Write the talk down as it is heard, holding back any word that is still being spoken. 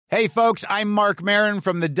Hey, folks, I'm Mark Maron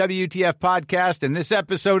from the WTF Podcast, and this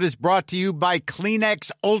episode is brought to you by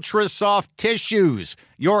Kleenex Ultra Soft Tissues,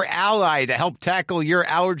 your ally to help tackle your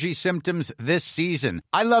allergy symptoms this season.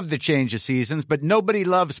 I love the change of seasons, but nobody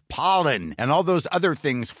loves pollen and all those other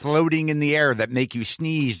things floating in the air that make you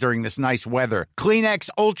sneeze during this nice weather. Kleenex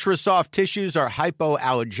Ultra Soft Tissues are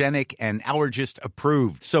hypoallergenic and allergist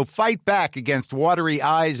approved, so fight back against watery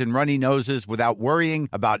eyes and runny noses without worrying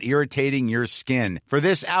about irritating your skin. For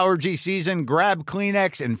this allergy season, grab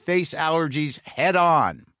Kleenex and face allergies head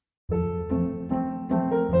on.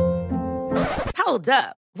 Hold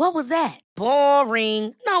up. What was that?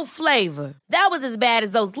 Boring. No flavor. That was as bad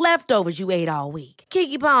as those leftovers you ate all week.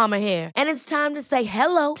 Keke Palmer here, and it's time to say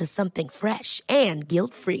hello to something fresh and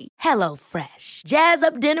guilt-free. Hello Fresh. Jazz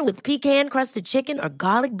up dinner with pecan-crusted chicken or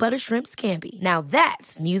garlic butter shrimp scampi. Now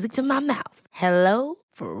that's music to my mouth. Hello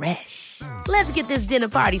Fresh. Let's get this dinner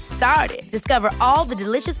party started. Discover all the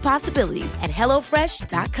delicious possibilities at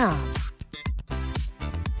HelloFresh.com.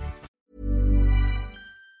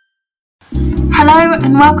 Hello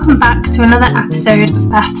and welcome back to another episode of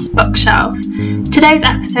Beth's Bookshelf. Today's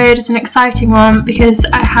episode is an exciting one because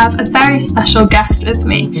I have a very special guest with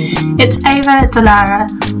me. It's Ava DeLaura,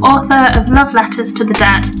 author of Love Letters to the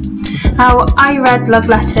Dead. Now, I read Love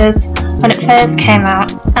Letters when it first came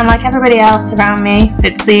out, and like everybody else around me,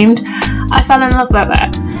 it seemed, I fell in love with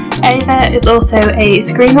it. Ava is also a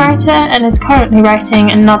screenwriter and is currently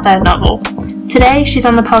writing another novel. Today she's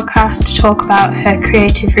on the podcast to talk about her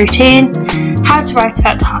creative routine, how to write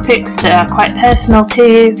about topics that are quite personal to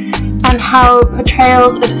you, and how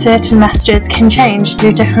portrayals of certain messages can change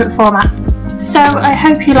through different formats. So I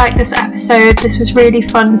hope you like this episode. This was really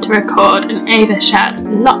fun to record and Ava shares a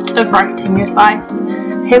lot of writing advice.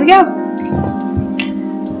 Here we go.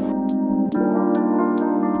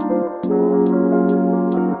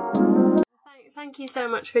 Thank you so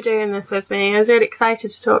much for doing this with me. I was really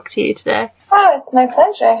excited to talk to you today. Oh, it's my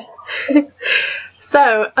pleasure.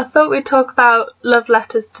 So, I thought we'd talk about Love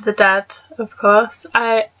Letters to the Dead, of course.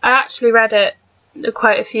 I actually read it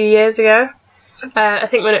quite a few years ago. I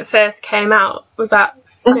think when it first came out, was that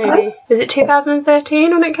maybe, is it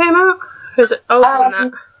 2013 when it came out? Or is it older than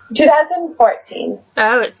that? 2014.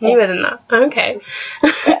 Oh, it's newer than that. Okay.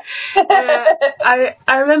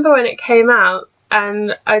 I remember when it came out,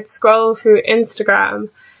 and I'd scroll through Instagram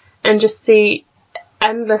and just see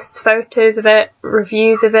endless photos of it,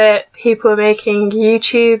 reviews of it, people making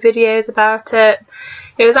YouTube videos about it.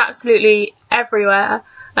 It was absolutely everywhere.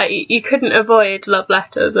 Like, you couldn't avoid Love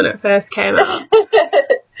Letters when it first came out.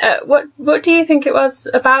 What do you think it was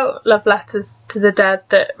about Love Letters to the Dead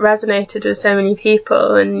that resonated with so many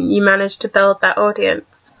people and you managed to build that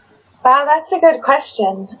audience? Wow, that's a good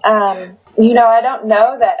question. I don't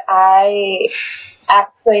know that I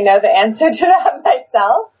actually know the answer to that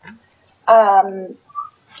myself.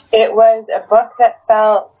 It was a book that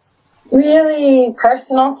felt really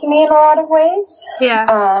personal to me in a lot of ways.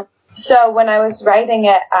 Yeah. So when I was writing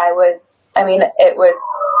it, it was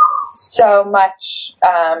so much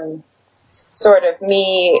sort of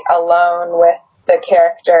me alone with the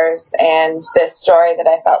characters and this story that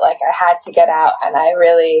I felt like I had to get out, and I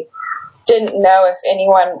really didn't know if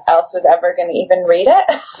anyone else was ever going to even read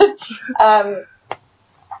it.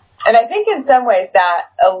 And I think in some ways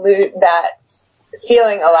that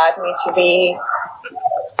feeling allowed me to be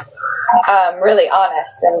really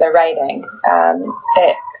honest in the writing.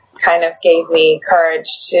 It kind of gave me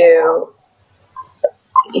courage to,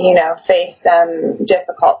 face some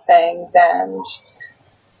difficult things. And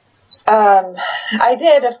I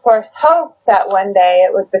did, of course, hope that one day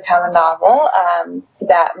it would become a novel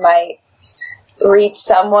that might reach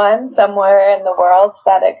someone somewhere in the world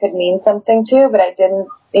that it could mean something to, but I didn't,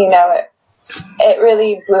 it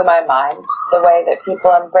really blew my mind, the way that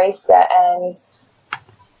people embrace it. And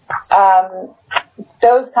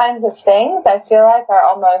those kinds of things, I feel like, are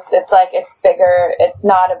almost, it's like it's bigger, it's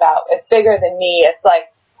bigger than me, it's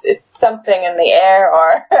like it's something in the air,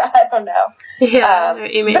 or I don't know. Yeah, I know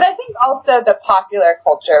what you mean. But I think also the popular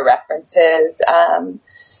culture references,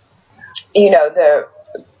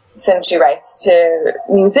 since she writes to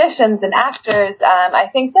musicians and actors, I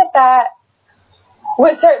think that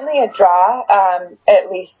was certainly a draw, at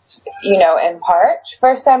least, in part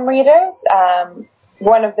for some readers.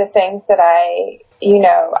 One of the things that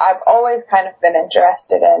I've always kind of been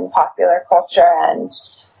interested in popular culture and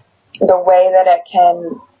the way that it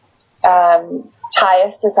can tie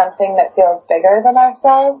us to something that feels bigger than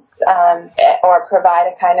ourselves, or provide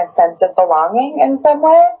a kind of sense of belonging in some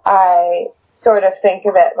way. I sort of think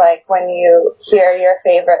of it like when you hear your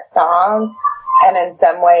favorite song, and in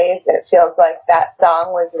some ways it feels like that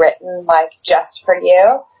song was written like just for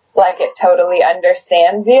you. like it totally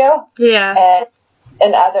understands you. Yeah. And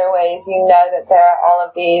in other ways, you know that there are all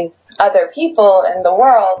of these other people in the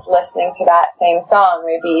world listening to that same song,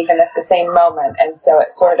 maybe even at the same moment. And so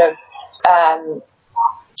it sort of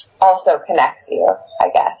also connects you, I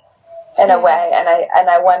guess, in a way. And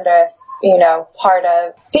I wonder if, you know, part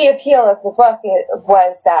of the appeal of the book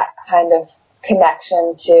was that kind of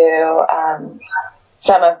connection to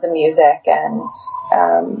some of the music and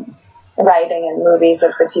writing and movies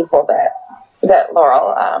of the people that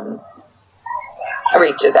Laurel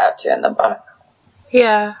reaches out to in the book.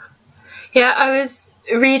 Yeah, I was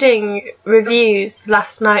reading reviews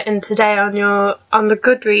last night and today on the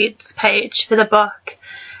Goodreads page for the book,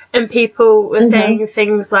 and people were saying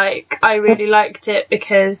things like, I really liked it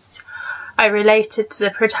because I related to the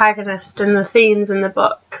protagonist and the themes in the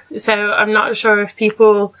book, so I'm not sure if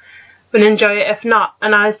people would enjoy it if not.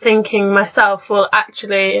 And I was thinking myself, well,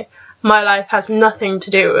 actually my life has nothing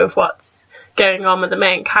to do with what's going on with the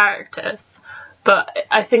main characters. But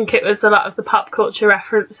I think it was a lot of the pop culture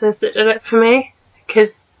references that did it for me.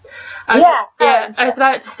 Because I was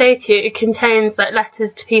about to say to you, it contains like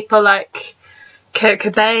letters to people like Kurt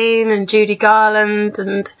Cobain and Judy Garland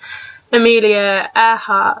and Amelia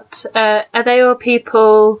Earhart. Are they all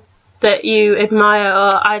people that you admire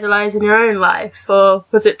or idolise in your own life? Or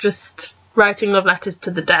was it just writing love letters to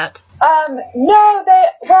the dead? No,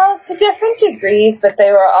 to different degrees, but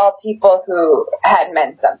they were all people who had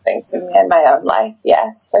meant something to me in my own life,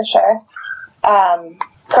 yes, for sure.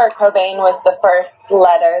 Kurt Cobain was the first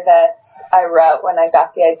letter that I wrote when I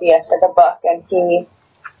got the idea for the book, and he,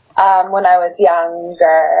 when I was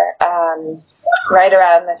younger, right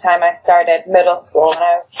around the time I started middle school, when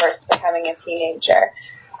I was first becoming a teenager,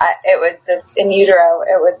 it was this In Utero,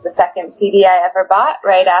 it was the second CD I ever bought,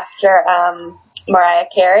 right after Mariah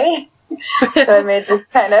Carey. So I made this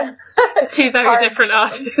kind of two very different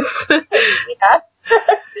artists. Yeah.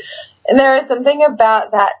 And there was something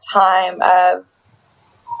about that time of,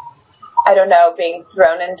 I don't know, being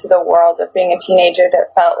thrown into the world of being a teenager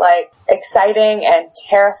that felt like exciting and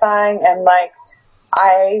terrifying, and like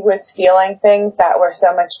I was feeling things that were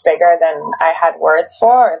so much bigger than I had words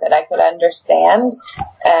for or that I could understand.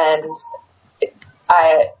 And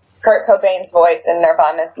Kurt Cobain's voice and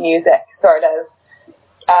Nirvana's music sort of,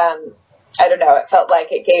 I don't know, it felt like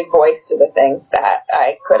it gave voice to the things that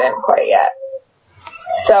I couldn't quite yet.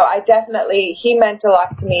 So I definitely, he meant a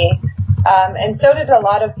lot to me. And so did a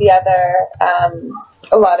lot of the other, I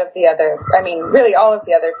mean, really all of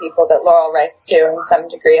the other people that Laurel writes to in some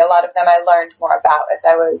degree. A lot of them I learned more about as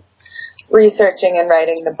I was researching and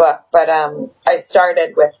writing the book, but I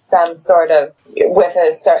started with with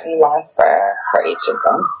a certain love for each of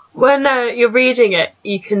them. When you're reading it,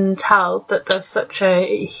 you can tell that there's such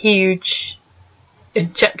a huge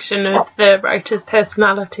injection of the writer's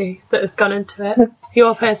personality that has gone into it.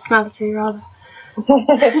 Your personality, rather.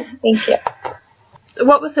 Thank you.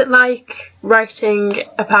 What was it like writing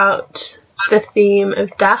about the theme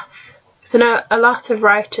of death? So I know a lot of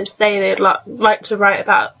writers say they'd like to write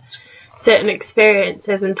about certain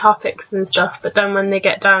experiences and topics and stuff, but then when they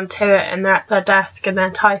get down to it and they're at their desk and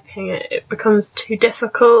they're typing it becomes too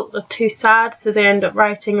difficult or too sad, so they end up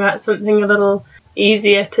writing about something a little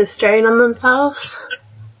easier to strain on themselves.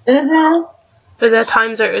 Mm-hmm. Were there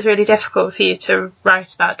times where it was really difficult for you to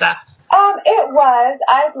write about death? It was.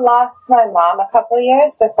 I'd lost my mom a couple of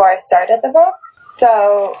years before I started the book,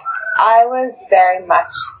 so I was very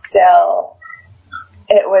much still,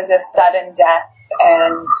 it was a sudden death,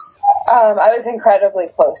 and I was incredibly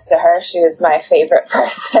close to her. She was my favorite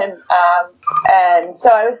person. And so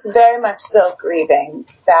I was very much still grieving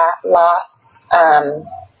that loss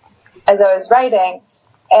as I was writing.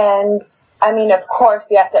 And, I mean, of course,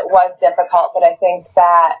 yes, it was difficult, but I think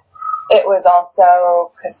that it was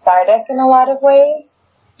also cathartic in a lot of ways.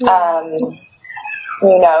 You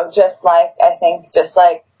know, just like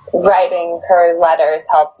writing her letters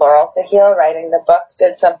helped Laurel to heal, writing the book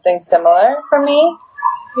did something similar for me.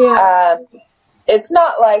 Yeah. It's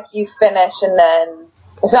not like you finish and then,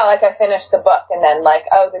 it's not like I finished the book and then like,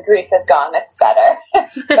 oh, the grief is gone, it's better.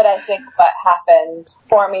 But I think what happened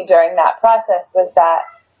for me during that process was that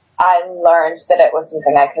I learned that it was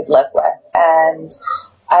something I could live with. And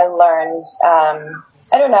I learned,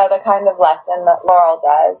 I don't know, the kind of lesson that Laurel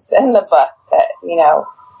does in the book that, you know,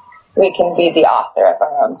 we can be the author of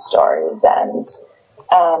our own stories. And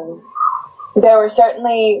there were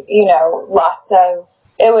certainly, you know,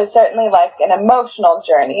 it was certainly like an emotional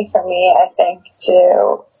journey for me, I think,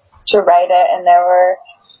 to write it. And there were,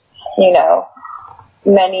 you know,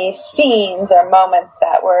 many scenes or moments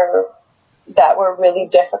that were really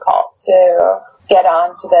difficult get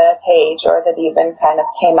onto the page, or that even kind of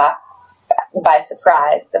came up by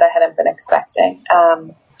surprise that I hadn't been expecting.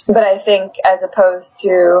 But I think as opposed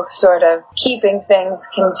to sort of keeping things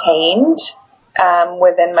contained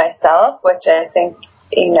within myself, which I think,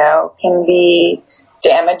 can be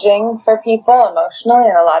damaging for people emotionally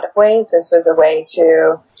in a lot of ways, this was a way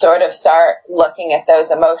to sort of start looking at those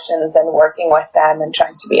emotions and working with them and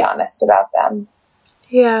trying to be honest about them.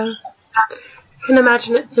 Yeah. I can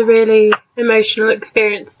imagine it's a really emotional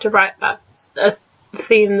experience to write that, a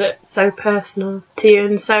theme that's so personal to you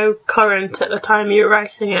and so current at the time you were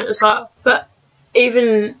writing it as well. But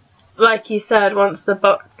even like you said, once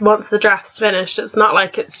the draft's finished, it's not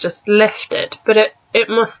like it's just lifted, but it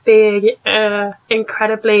must be an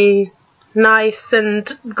incredibly nice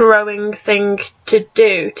and growing thing to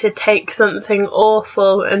do, to take something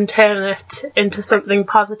awful and turn it into something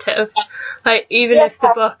positive. Like, even if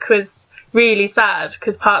the book was really sad,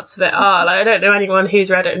 because parts of it are, like, I don't know anyone who's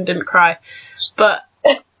read it and didn't cry, but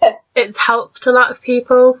it's helped a lot of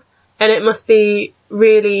people, and it must be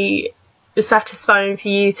really satisfying for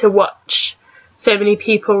you to watch so many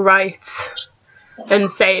people write and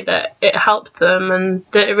say that it helped them and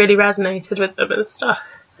that it really resonated with them and stuff.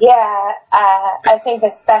 Yeah, I think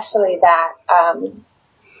especially that,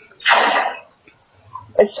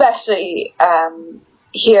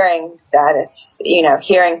 hearing that it's,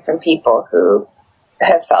 hearing from people who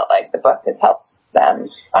have felt like the book has helped them,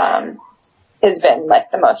 has been like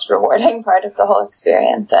the most rewarding part of the whole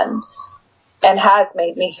experience, and has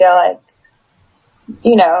made me feel like,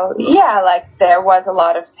 like there was a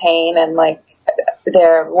lot of pain, and like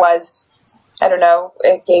there was, I don't know,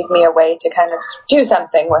 it gave me a way to kind of do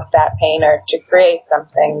something with that pain, or to create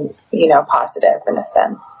something, positive in a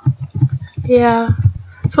sense. Yeah.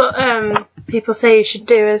 It's what people say you should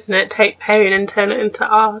do, isn't it? Take pain and turn it into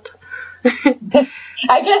art.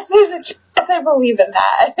 I guess there's a chance I believe in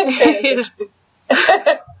that.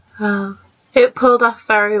 It pulled off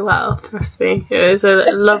very well, trust me. It was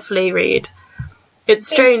a lovely read. It's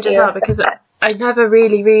strange as well, because I never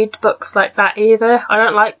really read books like that either. I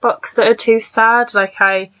don't like books that are too sad. Like,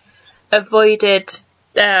 I avoided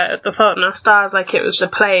The Fault in Our Stars like it was the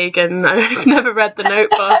plague, and I've never read The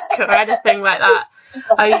Notebook or anything like that.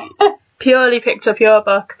 I purely picked up your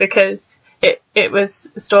book because it was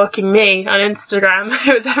stalking me on Instagram.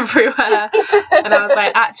 It was everywhere, and I was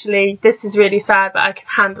like, actually, this is really sad, but I can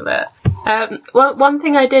handle it. One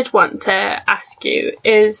thing I did want to ask you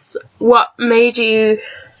is what made you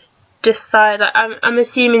decide, I'm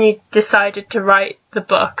assuming you decided to write the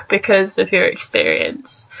book because of your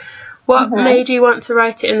experience. What made you want to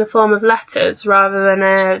write it in the form of letters rather than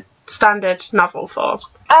a standard novel form?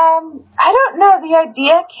 I don't know. The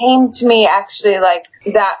idea came to me actually like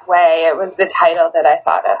that way. It was the title that I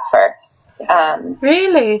thought of first.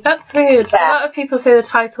 Really? That's weird. Yeah. A lot of people say the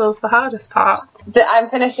title's the hardest part. I'm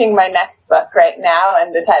finishing my next book right now,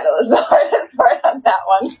 and the title is the hardest part on that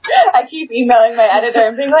one. I keep emailing my editor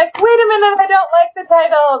and being like, wait a minute, I don't like the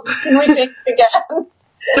title. Can we change it again?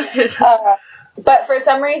 But for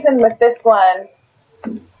some reason with this one,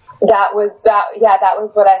 that was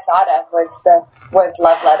what I thought of was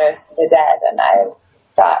Love Letters to the Dead, and I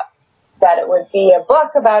thought that it would be a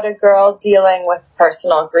book about a girl dealing with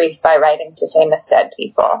personal grief by writing to famous dead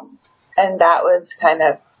people, and that was kind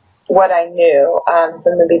of what I knew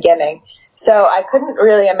from the beginning. So I couldn't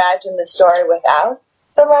really imagine the story without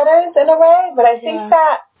the letters in a way, but I think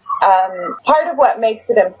that part of what makes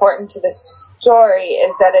it important to the story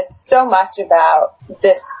is that it's so much about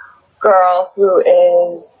this girl who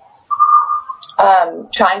is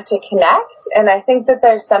trying to connect, and I think that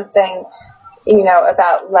there's something,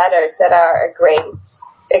 about letters that are a great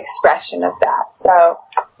expression of that. So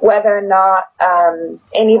whether or not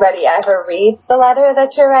anybody ever reads the letter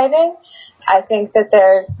that you're writing, I think that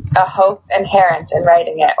there's a hope inherent in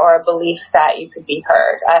writing it, or a belief that you could be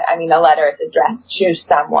heard. I mean, a letter is addressed to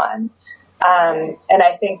someone, and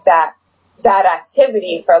I think that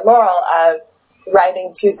activity for Laurel of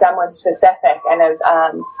writing to someone specific and of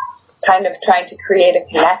kind of trying to create a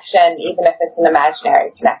connection, even if it's an imaginary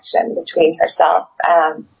connection between herself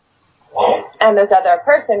and this other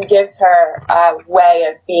person, gives her a way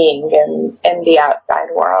of being in the outside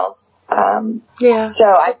world. So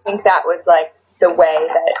I think that was like the way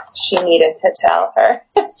that she needed to tell her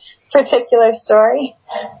particular story.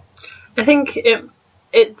 I think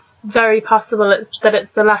it's very possible that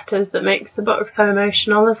it's the letters that makes the book so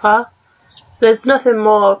emotional as well. There's nothing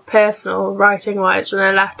more personal writing-wise than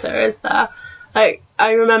a letter, is there? Like,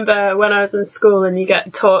 I remember when I was in school and you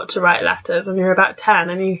get taught to write letters when you're about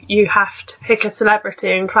 10, and you have to pick a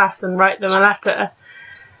celebrity in class and write them a letter.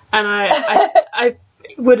 And I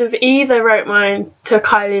would have either wrote mine to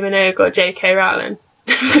Kylie Minogue or J.K. Rowling.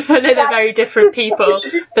 I know they're very different people,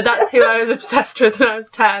 but that's who I was obsessed with when I was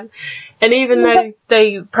 10. And even though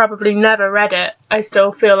they probably never read it, I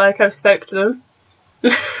still feel like I've spoke to them.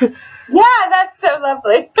 Yeah, that's so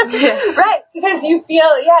lovely. Yeah. Right, because you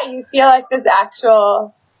feel like this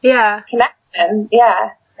actual connection. Yeah.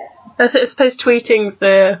 I suppose tweeting's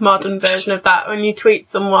the modern version of that. When you tweet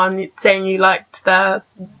someone saying you liked their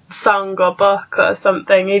song or book or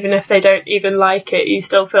something, even if they don't even like it, you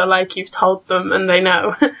still feel like you've told them and they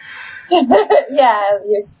know. Yeah,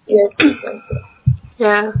 you're speaking to.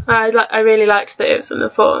 Yeah, I really liked that it was in the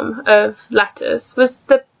form of letters. Was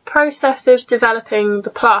the process of developing the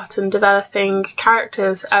plot and developing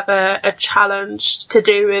characters ever a challenge to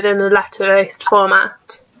do within a letter-based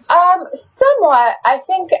format? Somewhat. I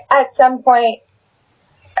think at some point,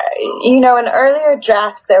 in earlier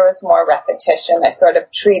drafts there was more repetition. I sort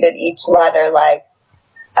of treated each letter like,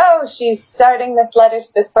 oh, she's starting this letter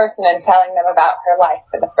to this person and telling them about her life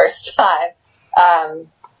for the first time.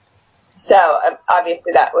 So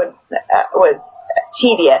obviously that was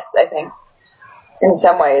tedious, I think, in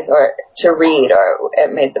some ways, or to read, or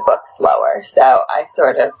it made the book slower. So I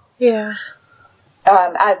sort of,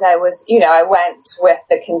 as I was, I went with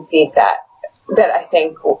the conceit that I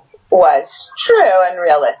think was true and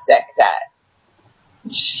realistic, that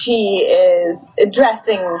she is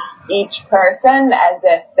addressing each person as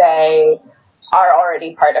if they are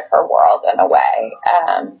already part of her world in a way.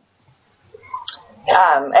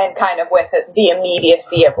 And kind of with the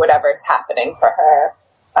immediacy of whatever's happening for her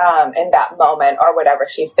in that moment, or whatever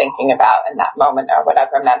she's thinking about in that moment, or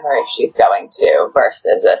whatever memory she's going to,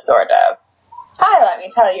 versus a sort of, hi, let me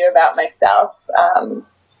tell you about myself,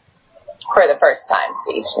 for the first time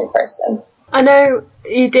to each new person. I know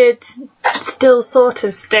you did still sort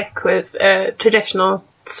of stick with a traditional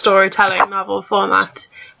storytelling novel format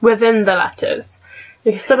within the letters,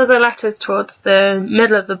 because some of the letters towards the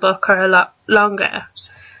middle of the book are a lot longer,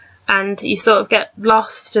 and you sort of get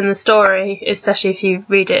lost in the story, especially if you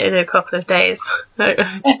read it in a couple of days, like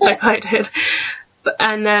I did.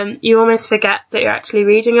 And you almost forget that you're actually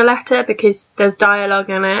reading a letter, because there's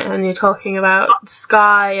dialogue in it and you're talking about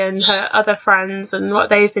Skye and her other friends and what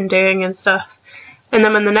they've been doing and stuff. And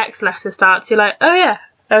then when the next letter starts, you're like, oh yeah,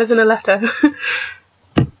 I was in a letter.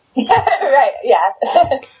 Right,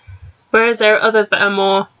 yeah. Whereas there are others that are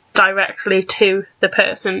more directly to the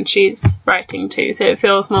person she's writing to, so it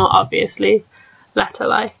feels more obviously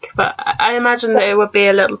letter-like. But I imagine that it would be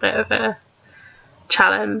a little bit of a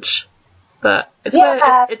challenge. But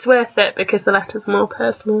it's worth it because the letter's more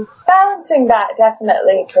personal. Balancing that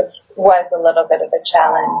definitely was a little bit of a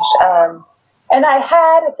challenge. And I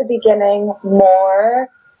had at the beginning more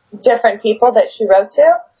different people that she wrote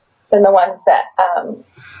to than the ones that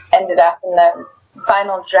ended up in the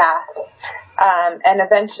final draft. And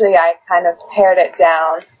eventually I kind of pared it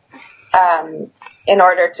down in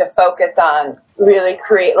order to focus on really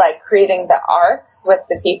creating the arcs with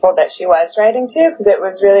the people that she was writing to, because it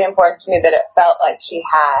was really important to me that it felt like she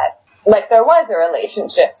had, like there was a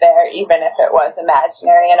relationship there, even if it was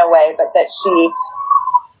imaginary in a way, but that she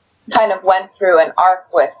kind of went through an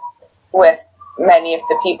arc with many of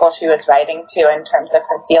the people she was writing to in terms of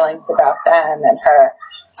her feelings about them and her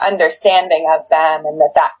understanding of them, and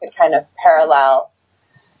that could kind of parallel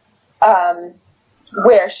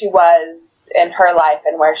where she was in her life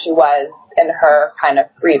and where she was in her kind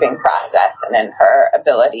of grieving process and in her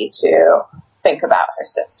ability to think about her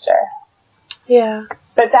sister. Yeah.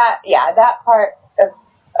 But that part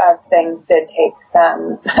of things did take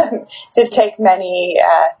many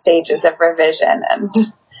stages of revision and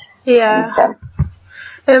I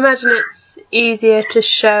imagine it's easier to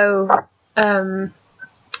show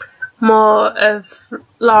more of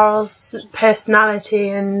Laurel's personality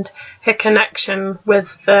and her connection with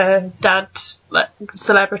the dead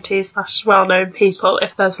celebrities / well-known people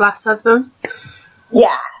if there's less of them.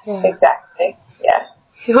 Yeah, exactly. Yeah.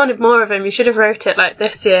 If you wanted more of them, you should have wrote it like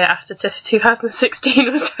this year after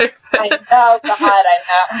 2016 was over. I know, God, I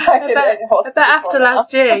know. I bet after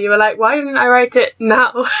last year you were like, why didn't I write it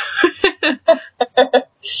now?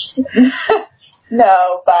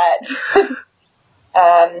 No, but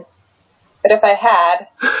if I had...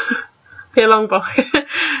 It'd be a long book.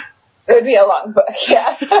 It would be a long book,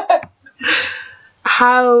 yeah.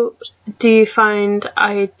 How do you find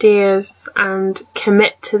ideas and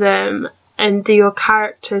commit to them? And do your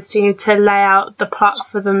characters seem to lay out the plot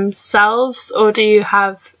for themselves, or do you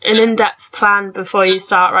have an in-depth plan before you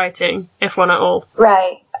start writing, if one at all?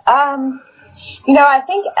 Right. I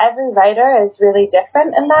think every writer is really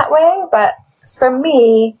different in that way, but for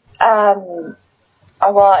me,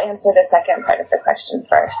 Well, I'll answer the second part of the question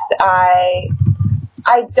first. I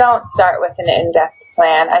don't start with an in-depth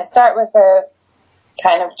plan. I start with a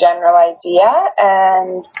kind of general idea,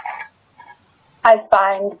 and I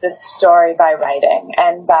find the story by writing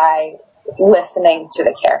and by listening to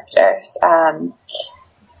the characters.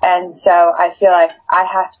 And so I feel like I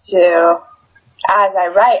have to, as I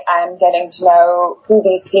write, I'm getting to know who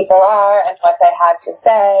these people are and what they have to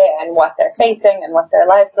say and what they're facing and what their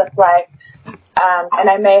lives look like. And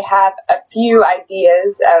I may have a few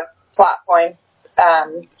ideas of plot points,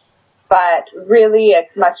 but really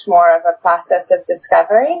it's much more of a process of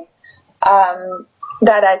discovery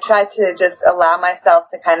that I try to just allow myself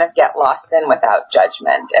to kind of get lost in without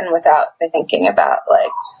judgment and without thinking about, like,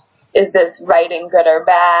 is this writing good or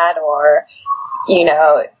bad, or, you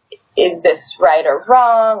know, is this right or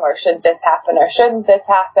wrong, or should this happen or shouldn't this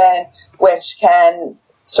happen, which can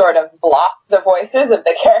sort of block the voices of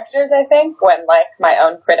the characters, I think, when, like, my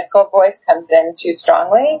own critical voice comes in too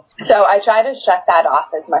strongly. So I try to shut that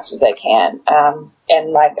off as much as I can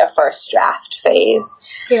in, like, a first draft phase.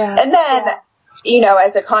 Yeah. And then, you know,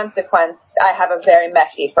 as a consequence, I have a very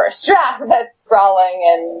messy first draft that's sprawling,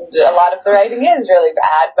 and a lot of the writing is really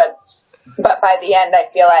bad, but by the end I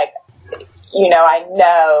feel like, you know, I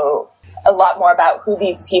know a lot more about who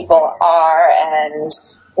these people are and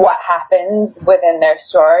what happens within their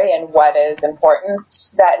story and what is important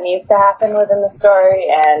that needs to happen within the story,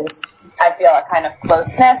 and I feel a kind of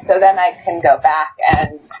closeness, so then I can go back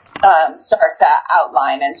and start to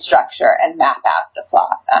outline and structure and map out the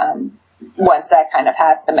plot once I kind of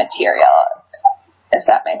have the material, if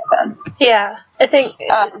that makes sense. Yeah, I think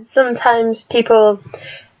sometimes people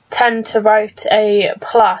tend to write a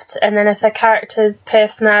plot, and then if their characters'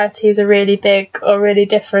 personalities are really big or really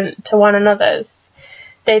different to one another's,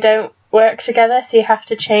 they don't work together, so you have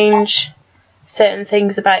to change certain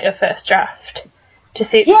things about your first draft to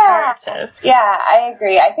suit the characters. Yeah, I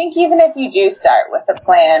agree. I think even if you do start with a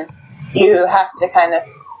plan, you have to kind of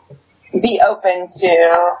be open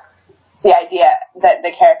to the idea that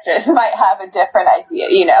the characters might have a different idea,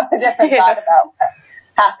 you know, a different thought about what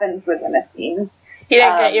happens within a scene. You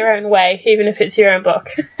don't get your own way, even if it's your own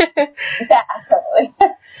book. Yeah, totally.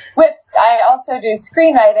 I also do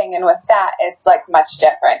screenwriting, and with that, it's like much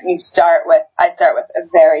different. I start with a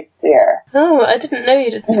very clear. Oh, I didn't know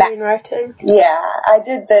you did screenwriting. Yeah, I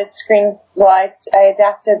did the I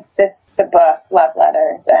adapted the book, Love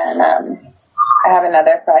Letters, and I have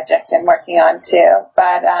another project I'm working on too.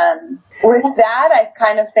 But with that, I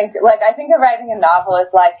kind of think, like, I think of writing a novel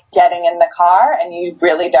as like getting in the car and you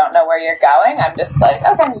really don't know where you're going. I'm just like,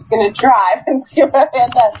 okay, I'm just going to drive and see where I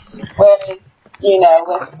end up. Whereas, you know,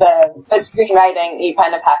 with the screenwriting, you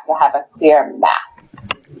kind of have to have a clear map.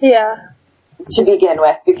 Yeah. To begin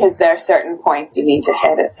with, because there are certain points you need to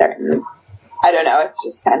hit at certain, I don't know, it's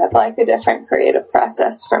just kind of like a different creative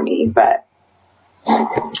process for me. But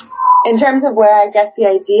in terms of where I get the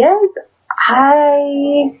ideas,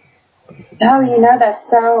 I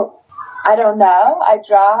don't know. I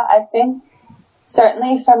draw, I think,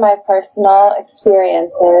 certainly from my personal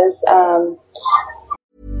experiences.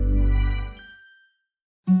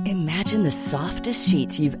 Imagine the softest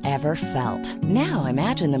sheets you've ever felt. Now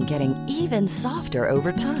imagine them getting even softer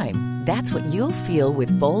over time. That's what you'll feel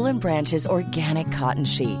with Boll & Branch's organic cotton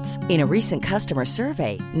sheets. In a recent customer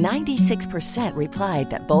survey, 96% replied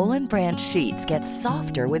that Boll & Branch sheets get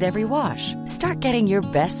softer with every wash. Start getting your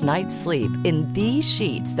best night's sleep in these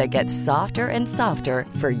sheets that get softer and softer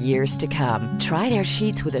for years to come. Try their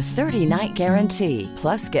sheets with a 30-night guarantee.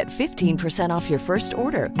 Plus, get 15% off your first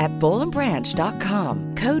order at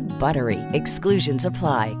bollandbranch.com. Code BUTTERY. Exclusions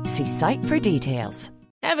apply. See site for details.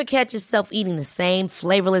 Ever catch yourself eating the same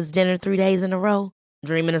flavorless dinner 3 days in a row?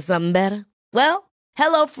 Dreaming of something better? Well,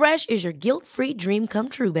 HelloFresh is your guilt-free dream come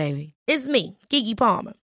true, baby. It's me, Keke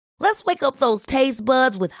Palmer. Let's wake up those taste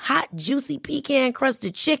buds with hot, juicy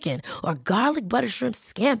pecan-crusted chicken or garlic butter shrimp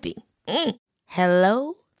scampi.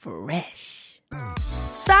 Hello Fresh.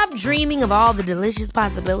 Stop dreaming of all the delicious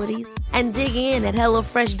possibilities and dig in at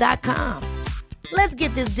HelloFresh.com. Let's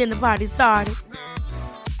get this dinner party started.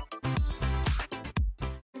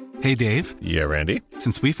 Hey, Dave. Yeah, Randy.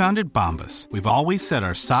 Since we founded Bombas, we've always said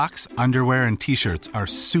our socks, underwear, and T-shirts are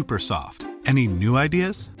super soft. Any new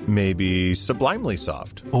ideas? Maybe sublimely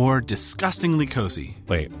soft. Or disgustingly cozy.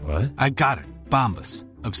 Wait, what? I got it. Bombas.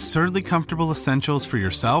 Absurdly comfortable essentials for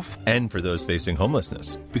yourself and for those facing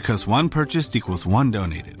homelessness. Because one purchased equals one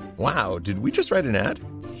donated. Wow, did we just write an ad?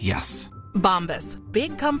 Yes. Bombas.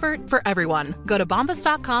 Big comfort for everyone. Go to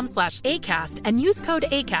bombas.com/ACAST and use code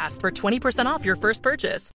ACAST for 20% off your first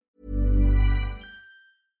purchase.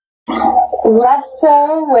 Less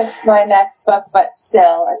so with my next book, but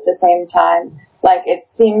still at the same time. Like, it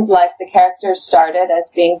seemed like the characters started as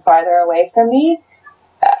being farther away from me,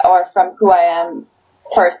 or from who I am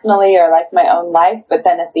personally, or like my own life, but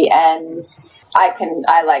then at the end,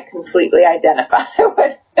 I like completely identify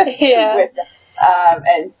with them,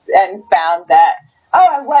 and found that,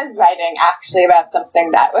 I was writing actually about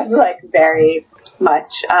something that was like very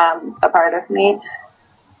much a part of me.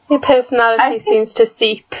 Your personality seems to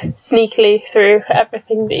seep sneakily through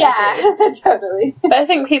everything that you do. Yeah, totally. But I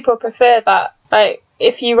think people prefer that. Like,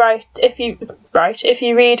 if you read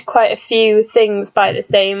quite a few things by the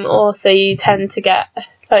same author, you tend to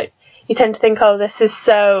think, oh, this is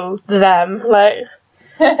so them. Like,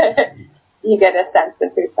 you get a sense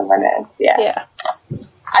of who someone is. Yeah.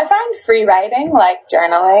 I find free writing, like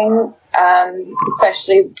journaling,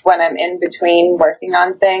 especially when I'm in between working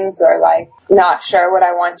on things or like not sure what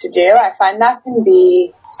I want to do, I find that can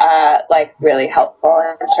be like really helpful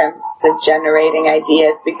in terms of generating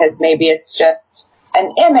ideas, because maybe it's just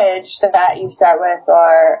an image that you start with,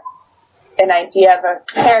 or an idea of a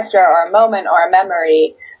character or a moment or a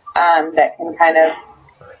memory that can kind of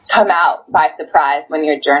come out by surprise when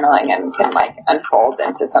you're journaling and can like unfold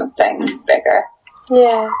into something bigger.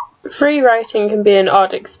 Yeah. Free writing can be an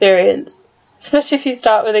odd experience, especially if you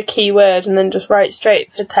start with a keyword and then just write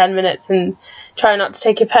straight for 10 minutes and try not to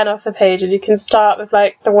take your pen off the page, and you can start with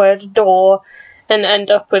like the word door and end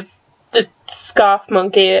up with the scarf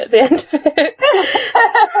monkey at the end of it.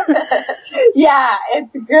 Yeah,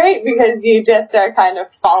 it's great because you just are kind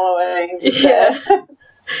of following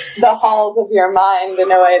the halls of your mind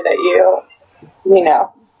in a way that you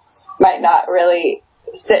know, might not really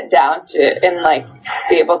sit down to and like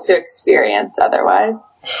be able to experience otherwise.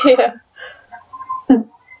 Yeah.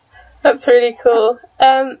 That's really cool.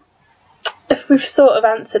 We've sort of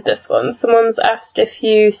answered this one. Someone's asked if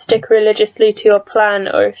you stick religiously to your plan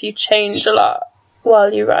or if you change a lot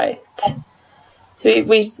while you write. So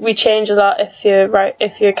we change a lot if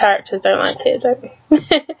your characters don't like it, don't we?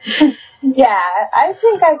 Yeah, I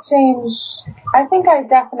think I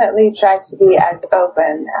definitely try to be as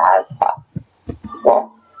open as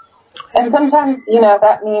possible. And sometimes, you know,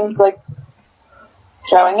 that means like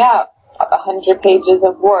throwing out 100 pages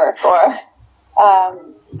of work or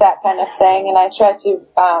that kind of thing. And I try to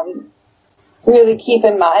really keep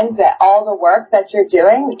in mind that all the work that you're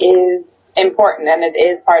doing is important, and it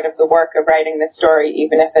is part of the work of writing the story,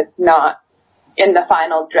 even if it's not in the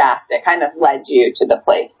final draft. It kind of led you to the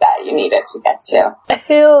place that you needed to get to. I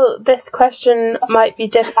feel this question might be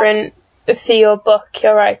different for your book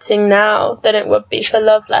you're writing now than it would be for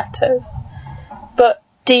Love Letters. But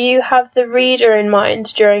do you have the reader in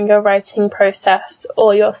mind during your writing process,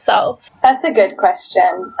 or yourself? That's a good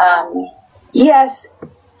question. Yes,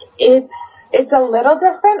 it's a little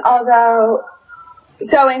different, although,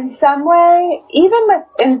 so in some way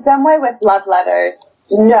with Love Letters,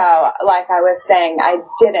 no, like I was saying, I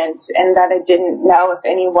didn't, and that I didn't know if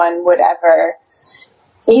anyone would ever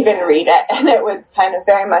even read it, and it was kind of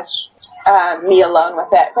very much me alone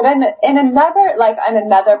with it. But in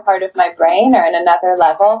another part of my brain, or in another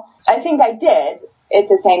level, I think I did at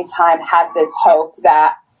the same time have this hope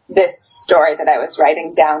that this story that I was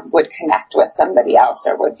writing down would connect with somebody else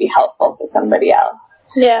or would be helpful to somebody else.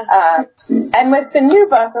 Yeah. And with the new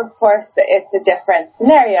book, of course, it's a different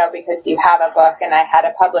scenario because you have a book and I had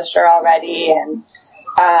a publisher already, and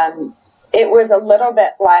it was a little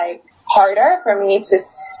bit like harder for me to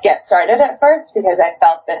get started at first because I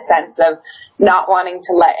felt this sense of not wanting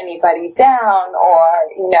to let anybody down, or,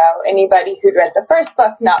 you know, anybody who'd read the first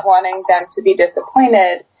book not wanting them to be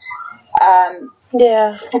disappointed.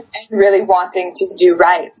 Yeah. And really wanting to do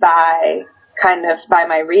right by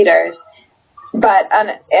my readers. But,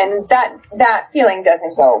 and that feeling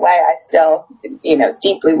doesn't go away. I still, you know,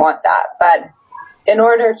 deeply want that. But in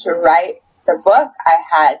order to write the book, I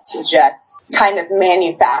had to just kind of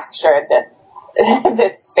manufacture this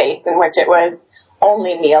space in which it was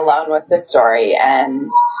only me alone with the story, and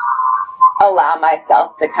allow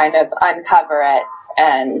myself to kind of uncover it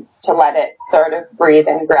and to let it sort of breathe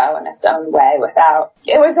and grow in its own way without...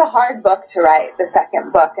 It was a hard book to write, the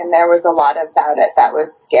second book, and there was a lot about it that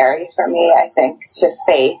was scary for me, I think, to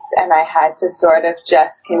face, and I had to sort of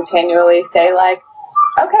just continually say, like,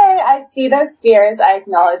 okay, I see those fears, I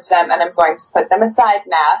acknowledge them, and I'm going to put them aside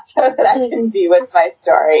now so that I can be with my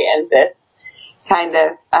story in this kind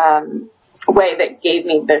of way that gave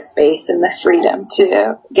me the space and the freedom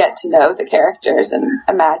to get to know the characters and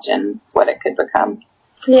imagine what it could become.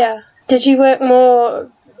 Yeah. Did you work more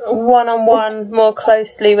one-on-one, more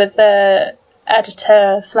closely with the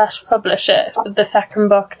editor/publisher with the second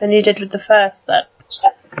book than you did with the first then?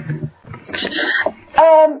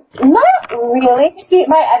 Not really. See,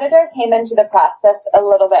 my editor came into the process a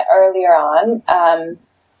little bit earlier on.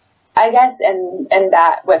 I guess in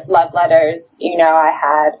that with Love Letters, you know, I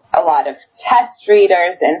had a lot of test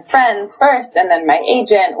readers and friends first, and then my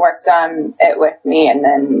agent worked on it with me, and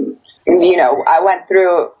then, you know, I went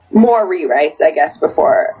through more rewrites, I guess,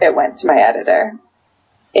 before it went to my editor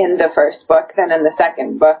in the first book than in the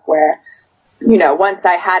second book, where, you know, once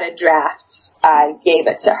I had a draft, I gave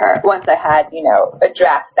it to her. Once I had, you know, a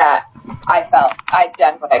draft that I felt I'd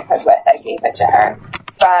done what I could with, I gave it to her.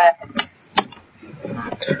 But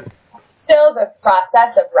still, the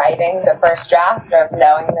process of writing the first draft, of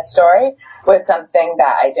knowing the story, was something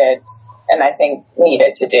that I did and I think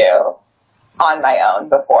needed to do on my own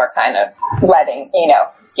before kind of letting, you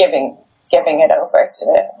know, giving it over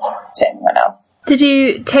to anyone else. Did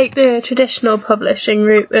you take the traditional publishing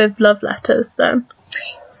route with Love Letters then?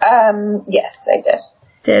 Yes, I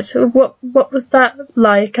did. What was that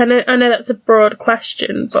like? I know that's a broad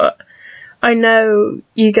question, but I know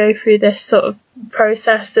you go through this sort of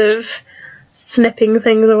process of snipping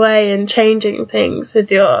things away and changing things with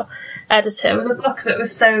your editor. With a book that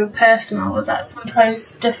was so personal, was that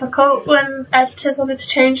sometimes difficult when editors wanted to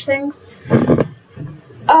change things?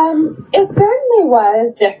 It certainly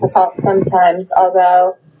was difficult sometimes,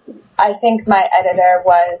 although I think my editor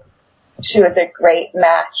she was a great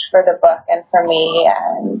match for the book and for me,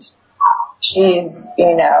 and she's,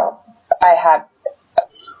 you know, I have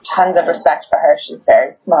tons of respect for her. She's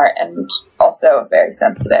very smart and also very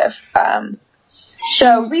sensitive.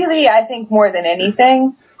 So really, I think more than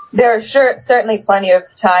anything, there are certainly plenty of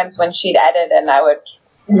times when she'd edit and I would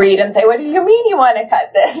read and say, what do you mean you want to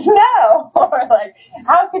cut this? No. Or like,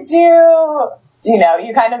 how could you, you know,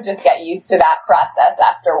 you kind of just get used to that process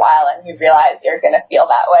after a while, and you realize you're going to feel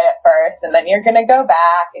that way at first, and then you're going to go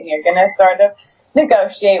back and you're going to sort of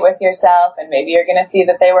negotiate with yourself, and maybe you're going to see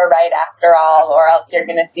that they were right after all, or else you're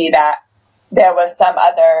going to see that there was some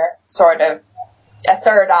other sort of a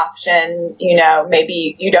third option. You know,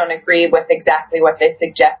 maybe you don't agree with exactly what they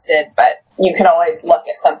suggested, but you can always look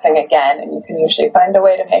at something again, and you can usually find a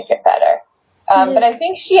way to make it better. But I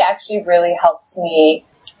think she actually really helped me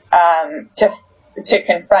to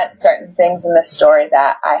confront certain things in the story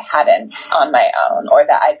that I hadn't on my own, or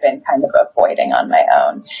that I'd been kind of avoiding on my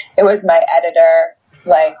own. It was my editor,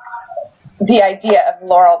 like, the idea of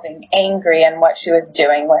Laurel being angry and what she was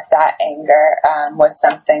doing with that anger was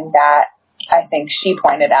something that I think she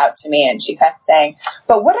pointed out to me, and she kept saying,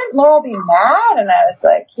 but wouldn't Laurel be mad? And I was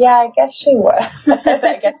like, yeah, I guess she would.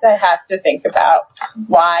 I guess I have to think about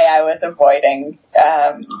why I was avoiding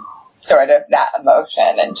sort of that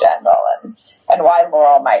emotion in general, and why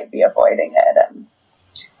Laurel might be avoiding it. And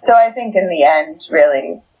so I think in the end,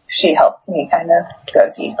 really, she helped me kind of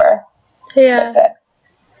go deeper with it.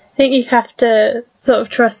 I think you have to sort of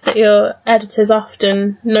trust that your editors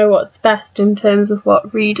often know what's best in terms of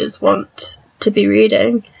what readers want to be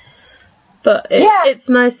reading. But it's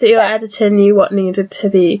nice that your editor knew what needed to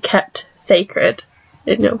be kept sacred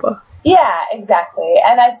in your book. Yeah, exactly.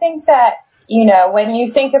 And I think that, you know, when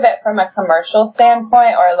you think of it from a commercial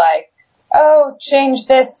standpoint, or like, oh, change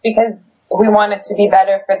this because we want it to be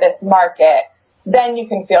better for this market, then you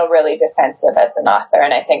can feel really defensive as an author,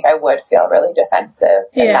 and I think I would feel really defensive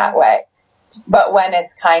in that way. But when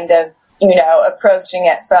it's kind of, you know, approaching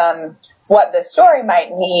it from what the story might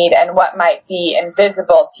need and what might be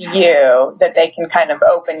invisible to you that they can kind of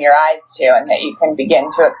open your eyes to and that you can begin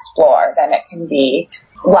to explore, then it can be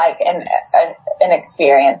like an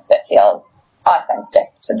experience that feels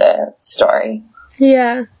authentic to the story.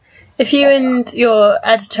 Yeah. If you and your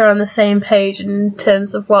editor are on the same page in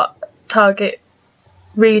terms of what target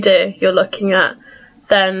reader you're looking at,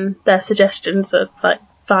 then their suggestions are like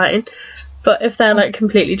fine. But if they're like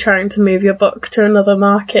completely trying to move your book to another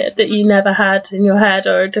market that you never had in your head,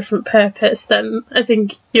 or a different purpose, then I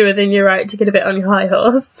think you're within your right to get a bit on your high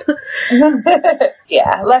horse.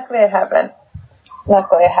 Yeah, luckily I haven't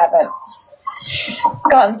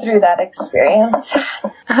gone through that experience.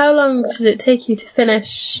 How long did it take you to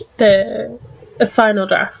finish the final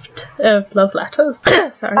draft of Love Letters?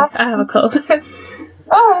 Sorry, I have a cold.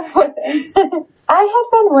 Oh, poor thing. I had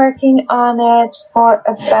been working on it for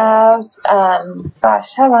about,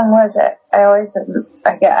 how long was it?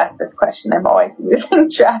 I get asked this question. I'm always losing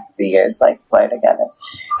track of the years, like, blur together.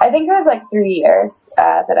 I think it was like 3 years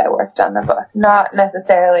that I worked on the book. Not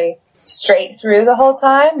necessarily straight through the whole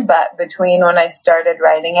time, but between when I started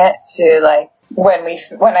writing it to, like,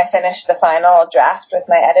 when I finished the final draft with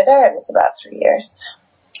my editor, it was about 3 years.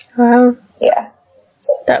 Wow. Yeah.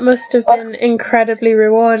 That must have been incredibly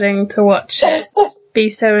rewarding to watch it be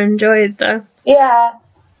so enjoyed, though. Yeah.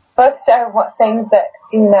 books are things that,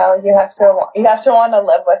 you know, you have to want to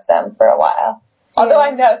live with them for a while. Although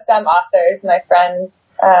I know some authors, my friends,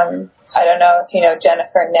 I don't know if you know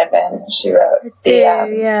Jennifer Niven. She wrote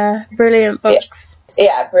brilliant books.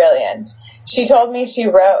 Yeah, brilliant. She told me she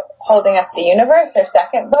wrote Holding Up the Universe, her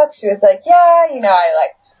second book. She was like, yeah, you know, I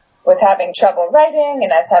was having trouble writing,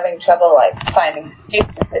 and I was having trouble finding space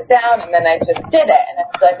to sit down, and then I just did it, and I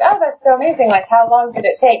was like, oh, that's so amazing. Like, how long did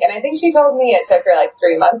it take? And I think she told me it took her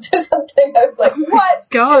 3 months or something. I was like, what?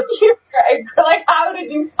 God. Like, how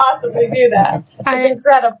did you possibly do that? It's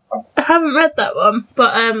incredible. I haven't read that one,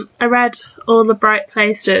 but I read All the Bright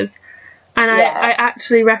Places, and I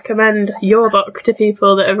actually recommend your book to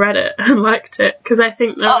people that have read it and liked it, because I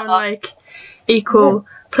think they're on equal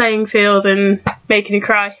playing field and making you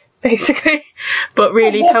cry, basically, but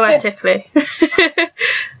really poetically.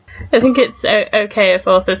 I think it's okay if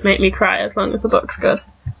authors make me cry as long as the book's good.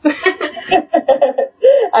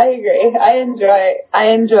 I agree. I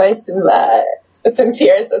enjoy some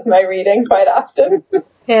tears with my reading quite often.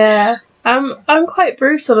 Yeah, I'm quite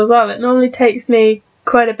brutal as well. It normally takes me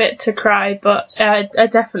quite a bit to cry, but I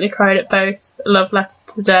definitely cried at both Love Letters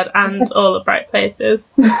to the Dead and All the Bright Places.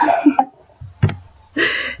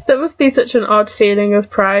 That must be such an odd feeling of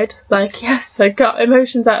pride. Like, yes, I got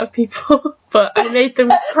emotions out of people, but I made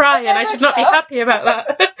them cry, and I should not be happy about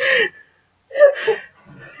that.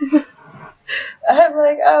 I'm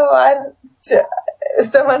like,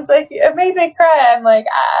 someone's like, it made me cry. I'm like,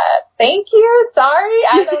 thank you, sorry,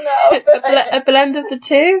 I don't know. A blend of the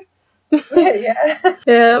two? Yeah.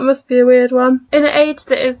 Yeah, it must be a weird one. In an age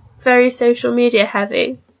that is very social media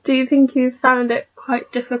heavy, do you think you found it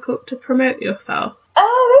quite difficult to promote yourself?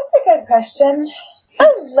 Oh, that's a good question. A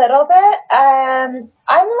little bit. I'm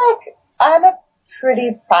a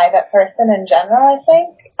pretty private person in general, I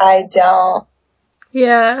think. I don't...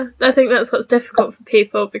 Yeah, I think that's what's difficult for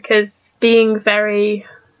people, because being very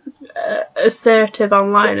assertive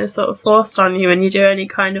online is sort of forced on you when you do any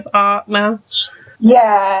kind of art now.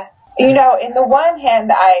 Yeah. You know, in the one hand,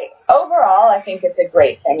 overall, I think it's a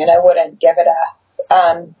great thing, and I wouldn't give it up.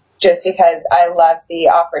 Just because I love the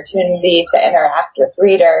opportunity to interact with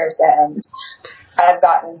readers, and I've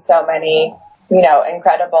gotten so many, you know,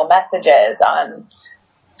 incredible messages on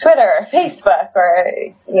Twitter or Facebook or,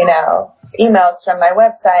 you know, emails from my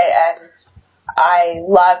website, and I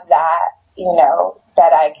love that, you know,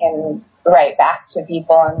 that I can write back to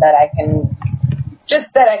people and that I can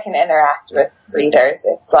interact with readers.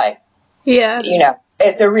 It's like, you know,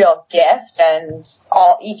 it's a real gift, and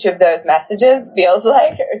each of those messages feels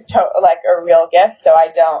like a real gift. So I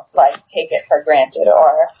don't take it for granted,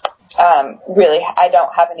 or really, I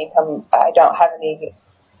don't have any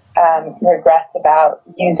regrets about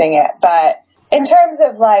using it. But in terms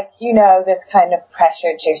of you know, this kind of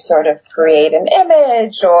pressure to sort of create an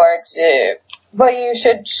image or to, well, you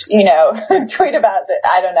should, you know, tweet about it.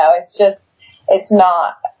 I don't know. It's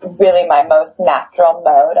not really my most natural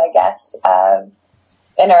mode, I guess, of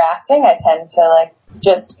interacting. I tend to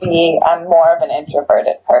just be, I'm more of an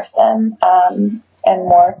introverted person, and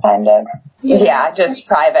more kind of, just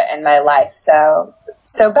private in my life. So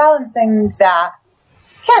balancing that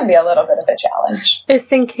can be a little bit of a challenge. I was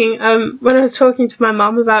thinking, when I was talking to my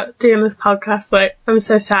mum about doing this podcast, I'm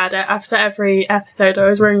so sad. After every episode, I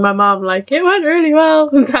was ringing my mum it went really well,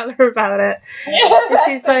 and tell her about it. And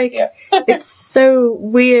she's like, it's so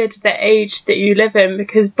weird the age that you live in,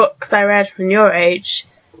 because books I read from your age,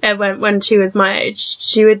 when she was my age,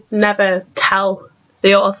 she would never tell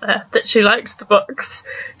the author that she liked the books.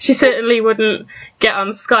 She certainly wouldn't get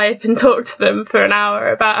on Skype and talk to them for an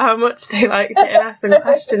hour about how much they liked it and ask them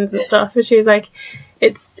questions and stuff. And she was like,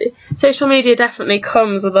 social media definitely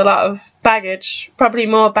comes with a lot of baggage, probably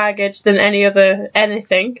more baggage than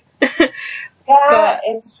anything. Yeah,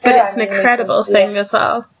 it's true. But it's an incredible thing as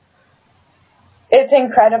well. It's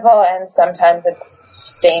incredible, and sometimes it's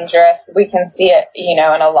dangerous. We can see it, you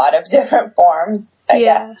know, in a lot of different forms, I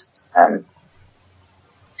guess.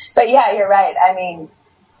 But yeah, you're right. I mean,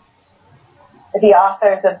 the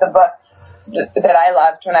authors of the books that I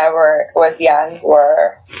loved when I was young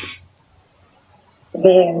were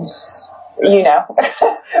these, you know,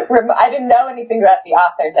 I didn't know anything about the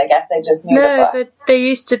authors, I guess. I just knew the books. But they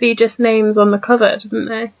used to be just names on the cover, didn't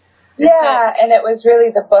they? Yeah, and it was really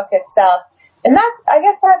the book itself. And I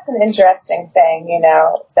guess that's an interesting thing, you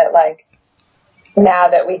know, that now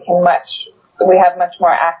that we have much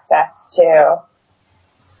more access to,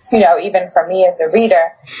 you know, even for me as a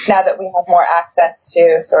reader, now that we have more access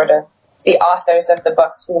to sort of the authors of the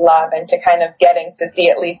books we love, and to kind of getting to see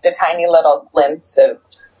at least a tiny little glimpse of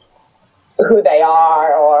who they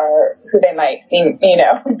are or who they might seem, you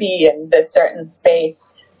know, be in this certain space,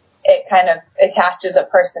 it kind of attaches a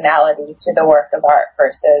personality to the work of art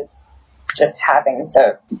versus just having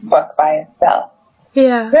the book by itself.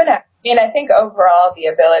 Yeah. I don't know. I mean, I think overall the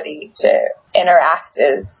ability to interact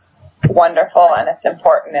is wonderful, and it's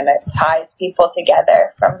important, and it ties people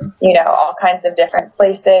together from, you know, all kinds of different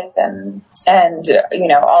places and you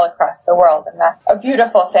know, all across the world, and that's a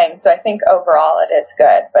beautiful thing. So I think overall it is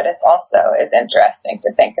good, but it's also is interesting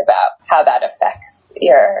to think about how that affects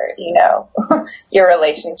your, you know, your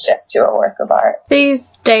relationship to a work of art.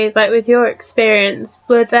 These days, like with your experience,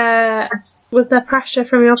 was there pressure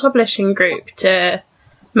from your publishing group to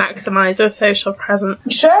maximize your social presence?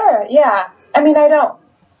 Sure, yeah. I mean, I don't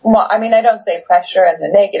say pressure in the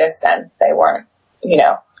negative sense. They weren't, you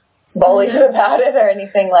know, bullied about it or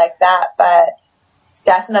anything like that, but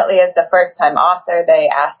definitely as the first-time author, they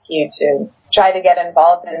ask you to try to get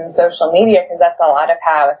involved in social media, because that's a lot of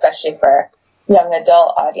how, especially for young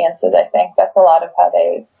adult audiences, I think that's a lot of how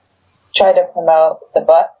they try to promote the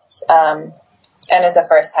books. And as a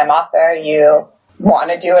first-time author, you want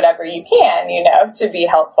to do whatever you can, you know, to be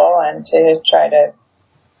helpful and to try to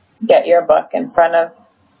get your book in front of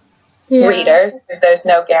readers, because there's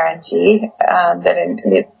no guarantee that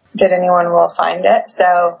anyone will find it.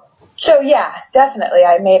 So yeah, definitely.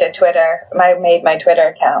 I made my Twitter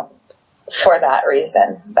account for that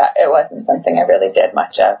reason. That it wasn't something I really did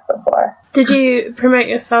much of before. Did you promote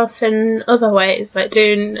yourself in other ways, like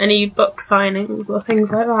doing any book signings or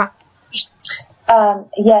things like that?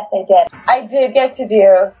 Yes, I did. I did get to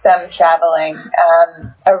do some traveling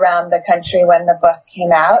around the country when the book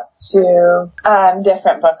came out to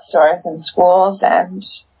different bookstores and schools, and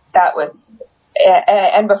that was.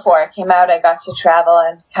 And before it came out, I got to travel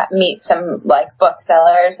and meet some like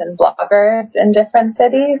booksellers and bloggers in different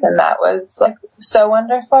cities, and that was like so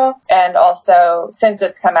wonderful. And also, since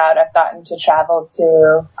it's come out, I've gotten to travel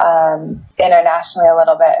to internationally a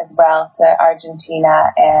little bit as well, to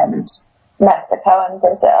Argentina and Mexico and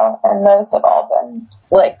Brazil, and those have all been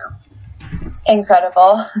like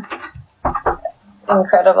incredible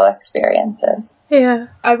experiences. Yeah,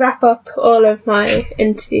 I wrap up all of my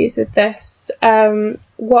interviews with this.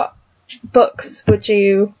 What books would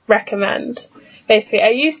you recommend? Basically, I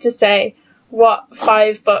used to say, what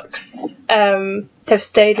 5 books have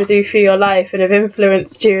stayed with you through your life and have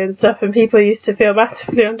influenced you and stuff, and people used to feel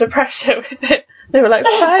massively under pressure with it. They were like,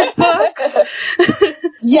 5 books?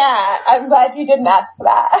 Yeah, I'm glad you didn't ask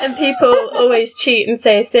that. And people always cheat and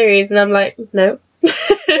say a series, and I'm like, no.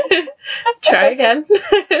 Try again.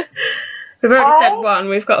 We've already said 1.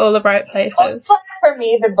 We've got All the Bright Places. For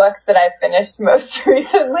me, the books that I've finished most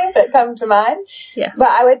recently that come to mind. Yeah. But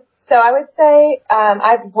I would say,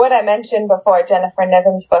 what I mentioned before, Jennifer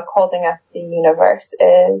Niven's book, Holding Up the Universe,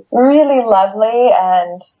 is really lovely,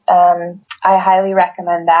 and I highly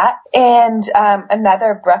recommend that. And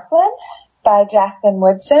Another Brooklyn by Jacqueline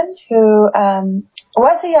Woodson, who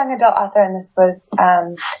was a young adult author, and this was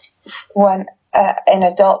an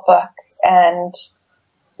adult book, and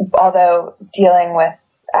although dealing with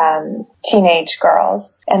teenage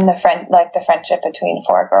girls and the friendship between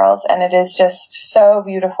 4 girls, and it is just so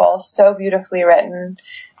beautiful, so beautifully written.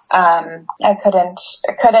 I couldn't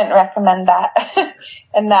recommend that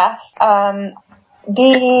enough.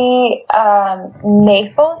 The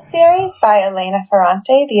Naples series by Elena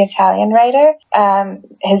Ferrante, the Italian writer,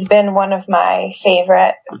 has been one of my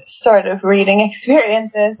favorite sort of reading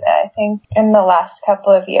experiences, I think, in the last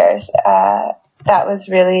couple of years. That was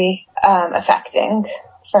really affecting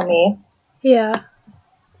for me. Yeah.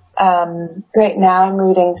 Right now I'm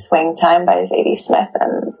reading Swing Time by Zadie Smith,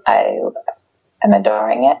 and I'm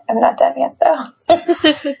adoring it. I'm not done yet,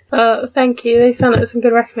 though. Thank you. They sound like some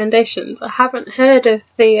good recommendations. I haven't heard of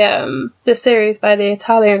the series by the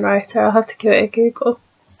Italian writer. I'll have to give it a Google.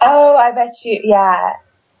 Oh, I bet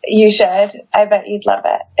you should. I bet you'd love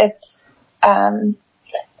it. It's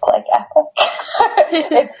like epic.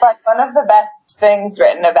 It's like one of the best things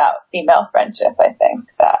written about female friendship, I think,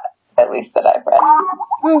 at least that I've read.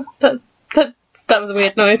 Oh, that was a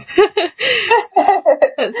weird noise.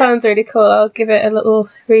 It sounds really cool. I'll give it a little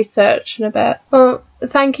research in a bit. Well,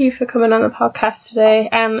 thank you for coming on the podcast today,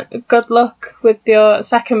 and good luck with your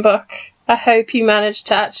second book. I hope you managed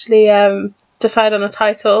to actually decide on a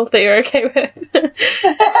title that you're okay with.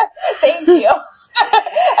 Thank you.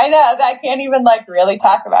 I know, I can't even really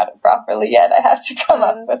talk about it properly yet. I have to come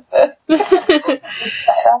up with the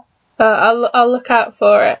title. I'll look out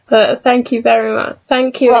for it. But thank you very much.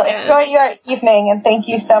 Thank you again. Enjoy your evening, and thank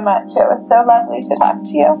you so much. It was so lovely to talk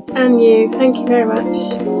to you. And you. Thank you very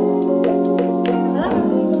much.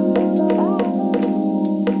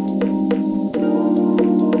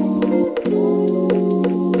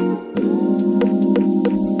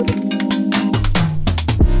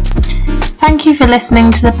 you for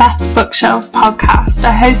listening to the Beth's Bookshelf podcast.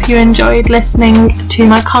 I hope you enjoyed listening to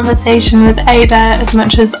my conversation with Ava as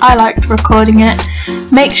much as I liked recording it.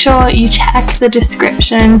 Make sure you check the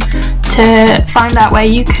description to find out where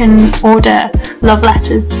you can order Love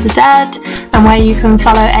Letters to the Dead and where you can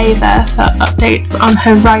follow Ava for updates on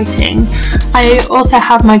her writing. I also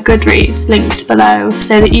have my Goodreads linked below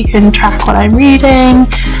so that you can track what I'm reading,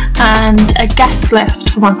 and a guest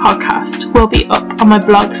list for my podcast will be up on my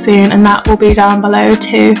blog soon, and that will be down below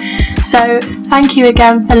too. So thank you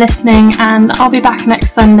again for listening, and I'll be back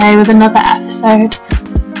next Sunday with another episode.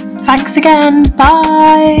 Thanks again.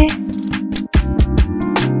 Bye.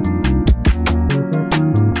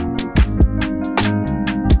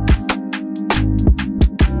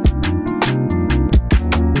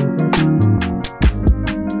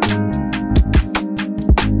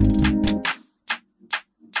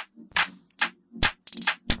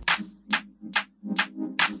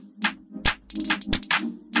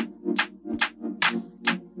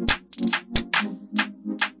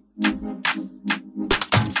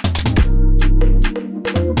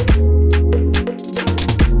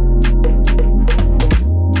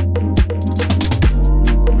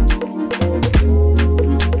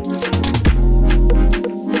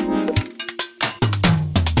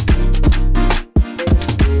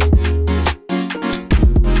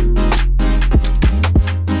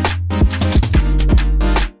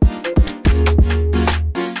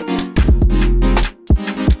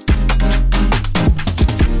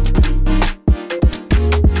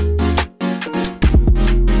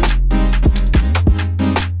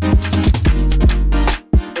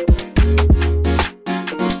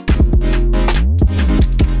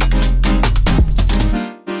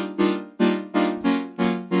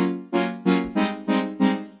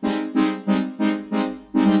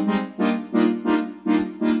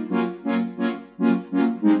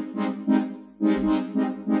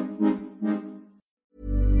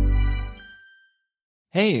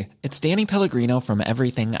 Hey, it's Danny Pellegrino from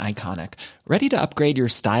Everything Iconic. Ready to upgrade your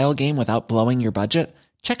style game without blowing your budget?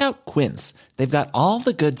 Check out Quince. They've got all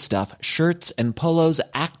the good stuff, shirts and polos,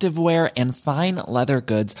 activewear, and fine leather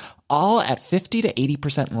goods, all at 50 to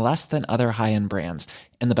 80% less than other high-end brands.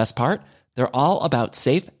 And the best part? They're all about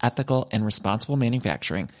safe, ethical, and responsible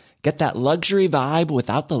manufacturing. Get that luxury vibe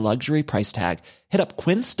without the luxury price tag. Hit up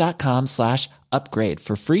quince.com/upgrade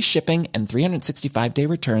for free shipping and 365-day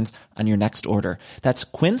returns on your next order. That's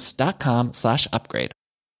quince.com/upgrade.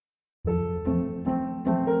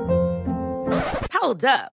 Hold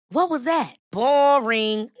up. What was that?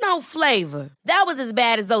 Boring. No flavor. That was as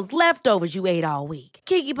bad as those leftovers you ate all week.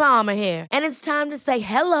 Keke Palmer here, and it's time to say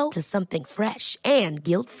hello to something fresh and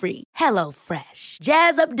guilt-free. Hello Fresh.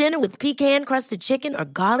 Jazz up dinner with pecan-crusted chicken or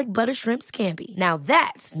garlic butter shrimp scampi. Now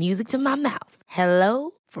that's music to my mouth.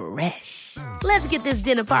 Hello Fresh. Let's get this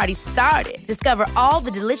dinner party started. Discover all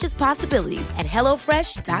the delicious possibilities at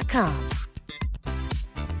HelloFresh.com.